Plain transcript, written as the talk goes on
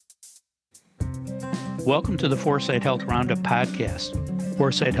Welcome to the 4sight Health Roundup podcast.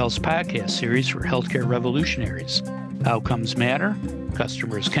 4sight Health's podcast series for healthcare revolutionaries. Outcomes matter,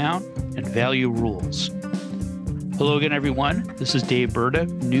 customers count, and value rules. Hello again, everyone. This is Dave Burdick,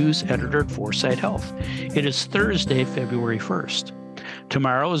 news editor at 4sight Health. It is Thursday, February 1st.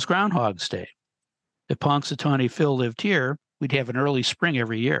 Tomorrow is Groundhog's Day. If Punxsutawney Phil lived here, we'd have an early spring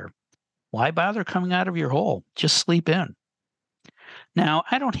every year. Why bother coming out of your hole? Just sleep in. Now,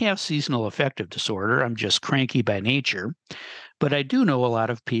 I don't have seasonal affective disorder. I'm just cranky by nature, but I do know a lot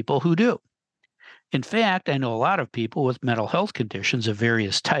of people who do. In fact, I know a lot of people with mental health conditions of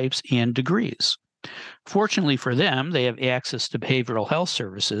various types and degrees. Fortunately for them, they have access to behavioral health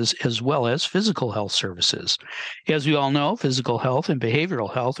services as well as physical health services. As we all know, physical health and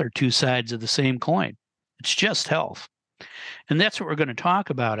behavioral health are two sides of the same coin. It's just health. And that's what we're going to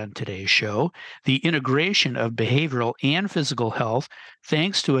talk about on today's show, the integration of behavioral and physical health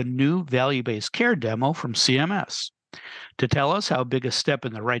thanks to a new value-based care demo from CMS. To tell us how big a step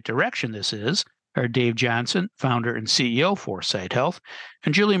in the right direction this is are Dave Johnson, founder and CEO of 4sight Health,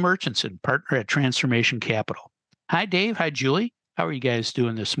 and Julie Murchison, partner at Transformation Capital. Hi, Dave. Hi, Julie. How are you guys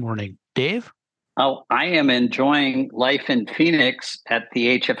doing this morning? Dave? Oh, I am enjoying life in Phoenix at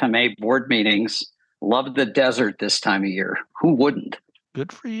the HFMA board meetings. Love the desert this time of year. Who wouldn't?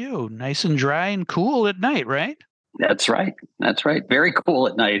 Good for you. Nice and dry and cool at night, right? That's right. That's right. Very cool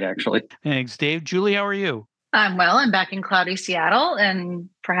at night, actually. Thanks, Dave. Julie, how are you? I'm well. I'm back in cloudy Seattle and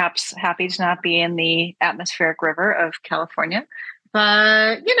perhaps happy to not be in the atmospheric river of California.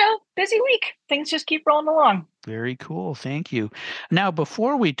 But, busy week. Things just keep rolling along. Very cool. Thank you. Now,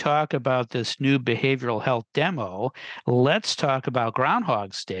 before we talk about this new behavioral health demo, let's talk about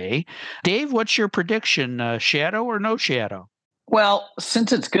Groundhog's Day. Dave, what's your prediction? Shadow or no shadow? Well,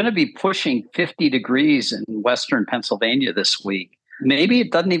 since it's going to be pushing 50 degrees in Western Pennsylvania this week, maybe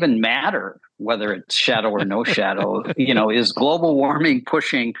it doesn't even matter whether it's shadow or no shadow. Is global warming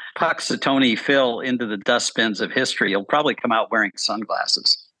pushing Punxsutawney Phil into the dustbins of history? He'll probably come out wearing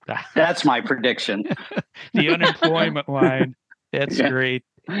sunglasses. That's my prediction. The unemployment line. That's great.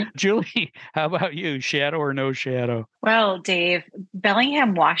 Julie, how about you? Shadow or no shadow? Well, Dave,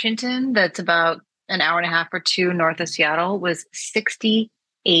 Bellingham, Washington, that's about an hour and a half or two north of Seattle, was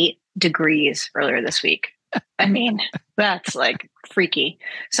 68 degrees earlier this week. I mean, that's like freaky.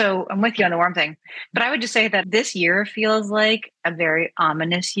 So I'm with you on the warm thing. But I would just say that this year feels like a very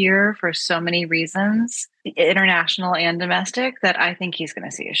ominous year for so many reasons, international and domestic, that I think he's going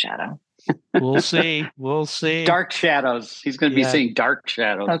to see a shadow. We'll see. We'll see. Dark shadows. He's going to be seeing dark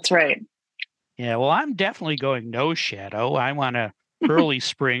shadows. That's right. Yeah, well, I'm definitely going no shadow. I want to early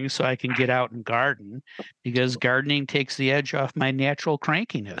spring so I can get out and garden, because gardening takes the edge off my natural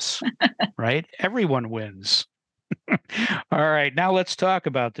crankiness, right? Everyone wins. All right, now let's talk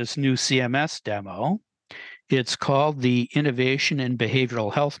about this new CMS demo. It's called the Innovation in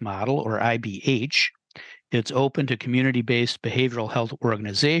Behavioral Health Model, or IBH. It's open to community-based behavioral health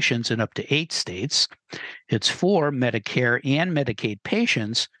organizations in up to 8 states. It's for Medicare and Medicaid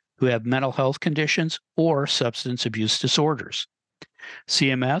patients who have mental health conditions or substance abuse disorders.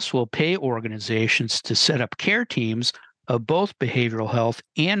 CMS will pay organizations to set up care teams of both behavioral health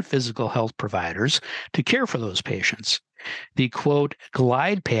and physical health providers to care for those patients. The, quote,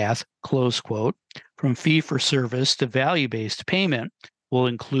 glide path, close quote, from fee-for-service to value-based payment will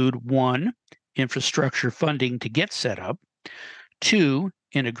include 1, infrastructure funding to get set up, 2,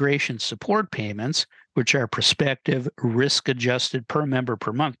 integration support payments, which are prospective, risk-adjusted per member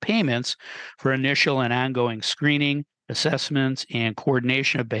per month payments for initial and ongoing screening, assessments, and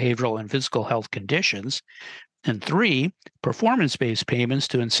coordination of behavioral and physical health conditions, and 3, performance-based payments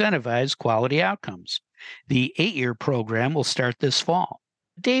to incentivize quality outcomes. The 8-year program will start this fall.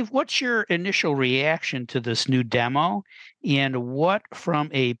 Dave, what's your initial reaction to this new demo, and what, from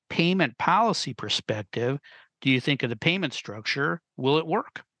a payment policy perspective, do you think of the payment structure? Will it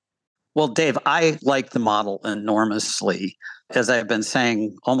work? Well, Dave, I like the model enormously. As I've been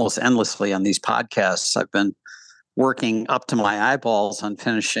saying almost endlessly on these podcasts, I've been working up to my eyeballs on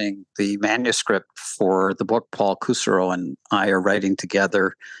finishing the manuscript for the book Paul Kusserow and I are writing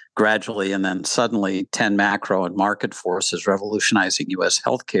together, Gradually and Then Suddenly, 10 Macro and Market Forces Revolutionizing U.S.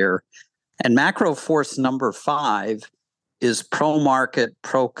 Healthcare. And macro force number 5 is pro-market,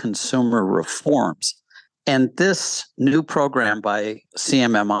 pro-consumer reforms. And this new program by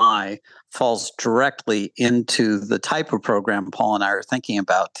CMMI falls directly into the type of program Paul and I are thinking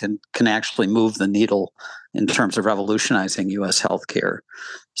about and can actually move the needle in terms of revolutionizing U.S. healthcare.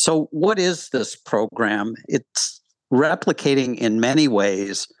 So what is this program? It's replicating in many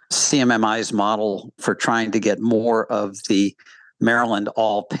ways CMMI's model for trying to get more of the Maryland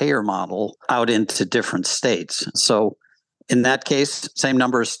all-payer model out into different states. So in that case, same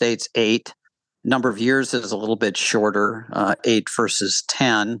number of states, 8. Number of years is a little bit shorter, 8 versus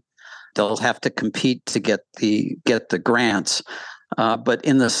 10. They'll have to compete to get the grants. But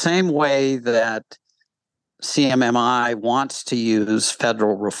in the same way that CMMI wants to use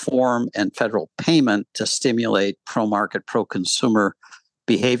federal reform and federal payment to stimulate pro-market, pro-consumer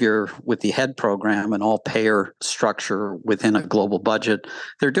behavior with the HEAD program and all payer structure within a global budget,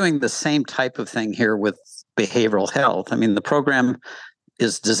 they're doing the same type of thing here with behavioral health. I mean, the program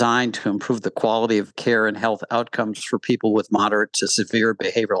is designed to improve the quality of care and health outcomes for people with moderate to severe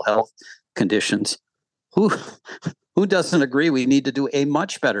behavioral health conditions. Who doesn't agree we need to do a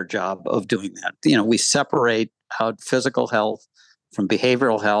much better job of doing that? We separate out physical health from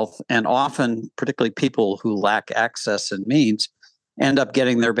behavioral health, and often, particularly people who lack access and means, end up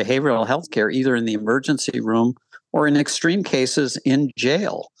getting their behavioral health care either in the emergency room or in extreme cases in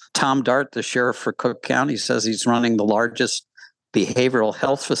jail. Tom Dart, the sheriff for Cook County, says he's running the largest behavioral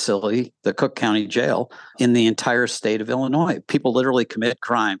health facility, the Cook County Jail, in the entire state of Illinois. People literally commit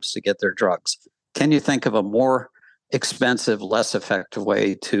crimes to get their drugs. Can you think of a more expensive, less effective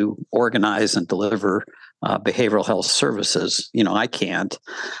way to organize and deliver behavioral health services? I can't.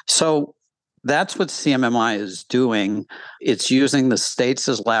 So that's what CMMI is doing. It's using the states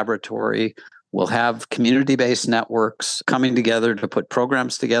as laboratory. We'll have community-based networks coming together to put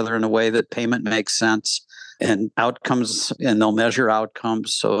programs together in a way that payment makes sense and outcomes, and they'll measure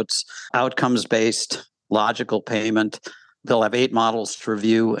outcomes. So it's outcomes-based, logical payment. They'll have 8 models to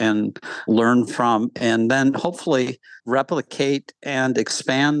review and learn from, and then hopefully replicate and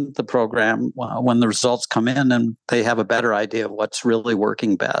expand the program when the results come in and they have a better idea of what's really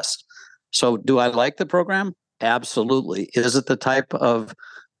working best. So do I like the program? Absolutely. Is it the type of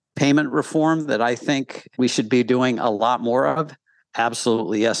payment reform that I think we should be doing a lot more of?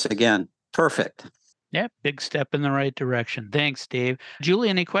 Absolutely. Yes. Again, perfect. Yeah, big step in the right direction. Thanks, Dave. Julie,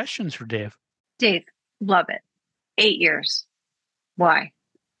 any questions for Dave? Dave, love it. 8 years. Why?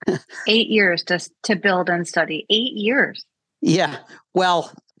 8 years to build and study. 8 years. Yeah.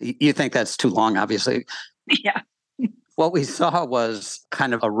 Well, you think that's too long, obviously. Yeah. What we saw was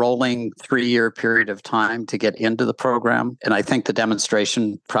kind of a rolling 3-year period of time to get into the program. And I think the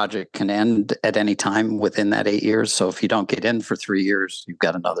demonstration project can end at any time within that 8 years. So if you don't get in for 3 years, you've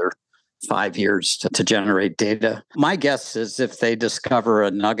got another 5 years to generate data. My guess is if they discover a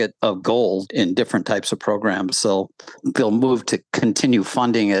nugget of gold in different types of programs, they'll move to continue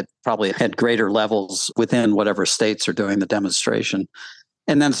funding it probably at greater levels within whatever states are doing the demonstration,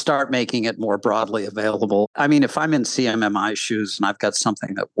 and then start making it more broadly available. I mean, if I'm in CMMI shoes and I've got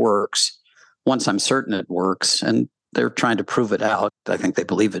something that works, once I'm certain it works, and they're trying to prove it out, I think they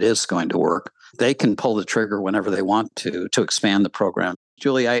believe it is going to work, they can pull the trigger whenever they want to expand the program.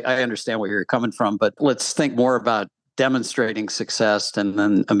 Julie, I understand where you're coming from, but let's think more about demonstrating success and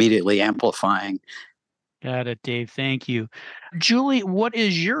then immediately amplifying. Got it, Dave. Thank you. Julie, what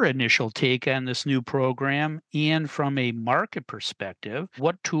is your initial take on this new program? And from a market perspective,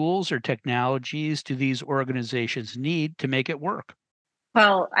 what tools or technologies do these organizations need to make it work?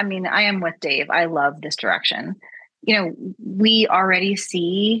 Well, I mean, I am with Dave. I love this direction. We already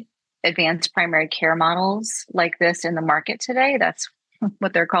see advanced primary care models like this in the market today. That's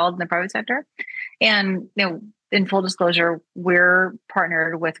what they're called in the private sector. And, in full disclosure, we're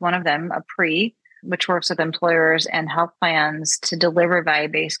partnered with one of them, a PRE, which works with employers and health plans to deliver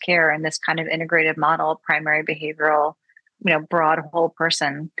value-based care in this kind of integrated model, primary behavioral, broad whole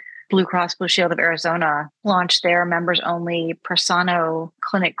person. Blue Cross Blue Shield of Arizona launched their members-only Persano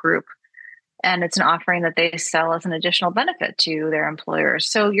clinic group, and it's an offering that they sell as an additional benefit to their employers.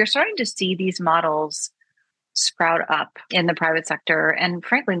 So you're starting to see these models sprout up in the private sector and,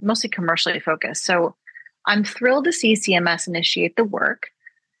 frankly, mostly commercially focused. So I'm thrilled to see CMS initiate the work.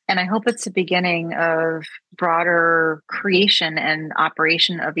 And I hope it's the beginning of broader creation and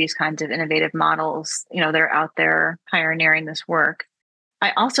operation of these kinds of innovative models. They're out there pioneering this work.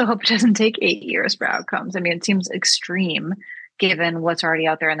 I also hope it doesn't take 8 years for outcomes. I mean, it seems extreme given what's already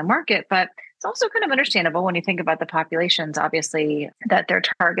out there in the market, but it's also kind of understandable when you think about the populations, obviously, that they're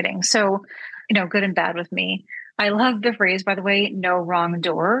targeting. So, good and bad with me. I love the phrase, by the way, no wrong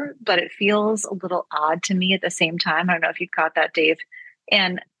door, but it feels a little odd to me at the same time. I don't know if you caught that, Dave.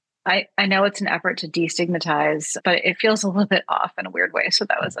 And I know it's an effort to destigmatize, but it feels a little bit off in a weird way. So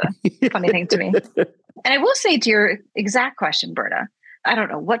that was a funny thing to me. And I will say to your exact question, Berta, I don't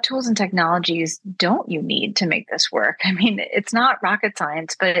know, what tools and technologies don't you need to make this work? I mean, it's not rocket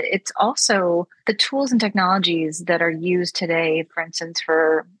science, but it's also the tools and technologies that are used today, for instance,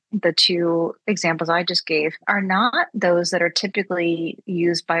 for the two examples I just gave are not those that are typically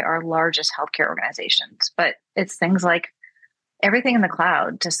used by our largest healthcare organizations, but it's things like everything in the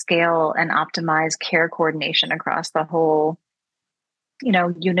cloud to scale and optimize care coordination across the whole,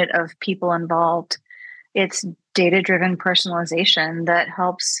 unit of people involved. It's data-driven personalization that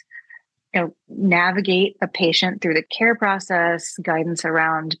helps navigate a patient through the care process, guidance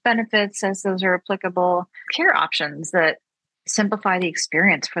around benefits as those are applicable, care options that simplify the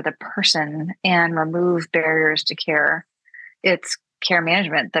experience for the person and remove barriers to care. It's care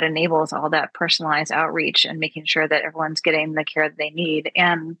management that enables all that personalized outreach and making sure that everyone's getting the care that they need.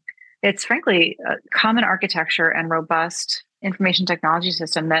 And it's frankly a common architecture and robust information technology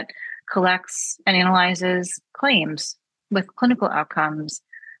system that collects and analyzes claims with clinical outcomes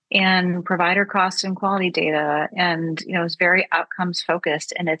and provider cost and quality data, and is very outcomes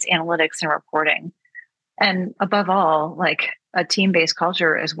focused in its analytics and reporting. And above all, like a team-based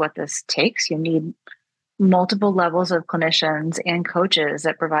culture is what this takes. You need multiple levels of clinicians and coaches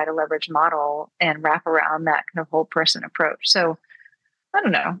that provide a leverage model and wrap around that kind of whole person approach. So I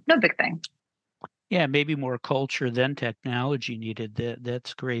don't know, no big thing. Yeah, maybe more culture than technology needed.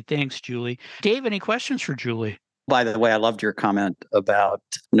 That's great. Thanks, Julie. Dave, any questions for Julie? By the way, I loved your comment about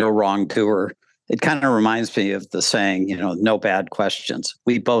no wrongdoer. It kind of reminds me of the saying, no bad questions.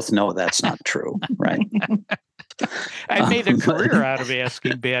 We both know that's not true, right? I made a career out of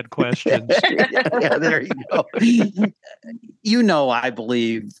asking bad questions. Yeah, there you go. I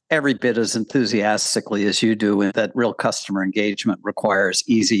believe every bit as enthusiastically as you do that real customer engagement requires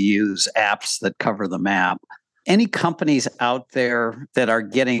easy use apps that cover the map. Any companies out there that are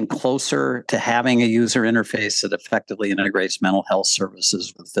getting closer to having a user interface that effectively integrates mental health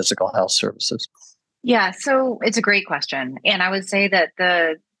services with physical health services? Yeah, so it's a great question. And I would say that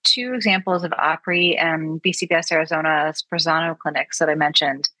the two examples of Opry and BCBS Arizona's Presano clinics that I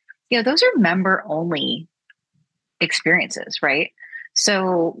mentioned, those are member-only experiences, right?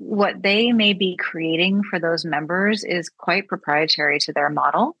 So what they may be creating for those members is quite proprietary to their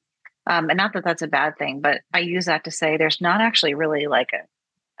model. And not that that's a bad thing, but I use that to say there's not actually really like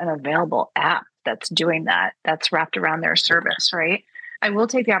an available app that's doing that, that's wrapped around their service, right? I will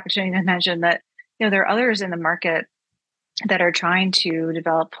take the opportunity to mention that, there are others in the market that are trying to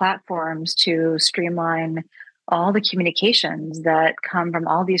develop platforms to streamline all the communications that come from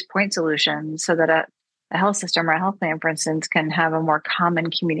all these point solutions so that a health system or a health plan, for instance, can have a more common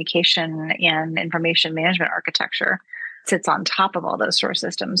communication and information management architecture sits on top of all those source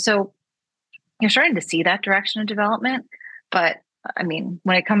systems. So you're starting to see that direction of development. But I mean,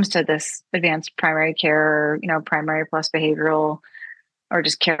 when it comes to this advanced primary care, primary plus behavioral or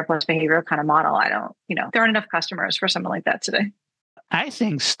just care plus behavioral kind of model, there aren't enough customers for something like that today. I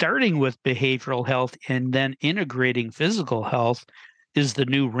think starting with behavioral health and then integrating physical health is the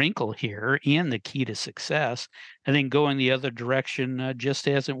new wrinkle here and the key to success. I think going the other direction just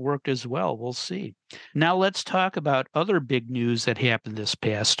hasn't worked as well. We'll see. Now let's talk about other big news that happened this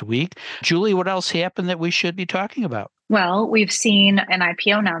past week. Julie, what else happened that we should be talking about? Well, we've seen an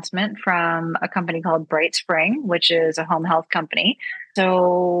IPO announcement from a company called Bright Spring, which is a home health company.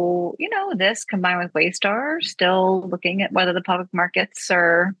 So, this combined with Waystar, still looking at whether the public markets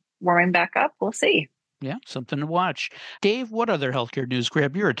are warming back up. We'll see. Yeah, something to watch. Dave, what other healthcare news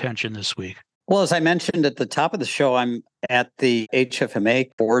grabbed your attention this week? Well, as I mentioned at the top of the show, I'm at the HFMA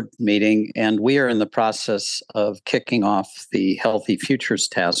board meeting, and we are in the process of kicking off the Healthy Futures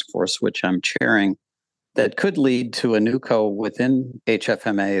Task Force, which I'm chairing, that could lead to a NewCo within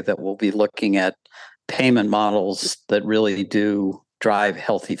HFMA that will be looking at payment models that really do drive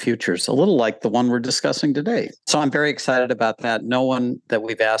healthy futures, a little like the one we're discussing today. So I'm very excited about that. No one that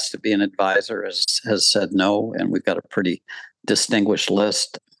we've asked to be an advisor has said no, and we've got a pretty distinguished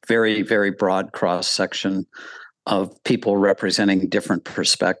list, very, very broad cross-section of people representing different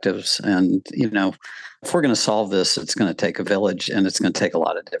perspectives. And, if we're going to solve this, it's going to take a village, and it's going to take a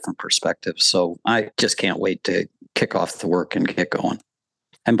lot of different perspectives. So I just can't wait to kick off the work and get going.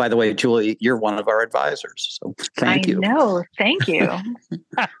 And by the way, Julie, you're one of our advisors. So thank you. I know. Thank you.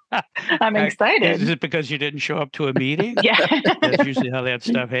 I'm excited. Is it because you didn't show up to a meeting? Yeah. That's usually how that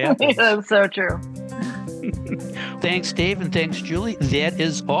stuff happens. That's so true. Thanks, Dave, and thanks, Julie. That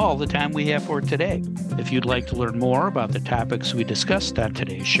is all the time we have for today. If you'd like to learn more about the topics we discussed on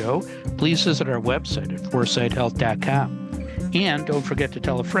today's show, please visit our website at 4sighthealth.com. And don't forget to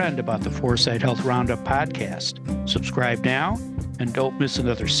tell a friend about the 4sight Health Roundup podcast. Subscribe now and don't miss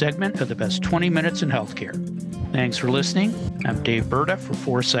another segment of the best 20 minutes in healthcare. Thanks for listening. I'm Dave Berta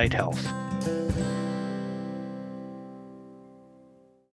for 4sight Health.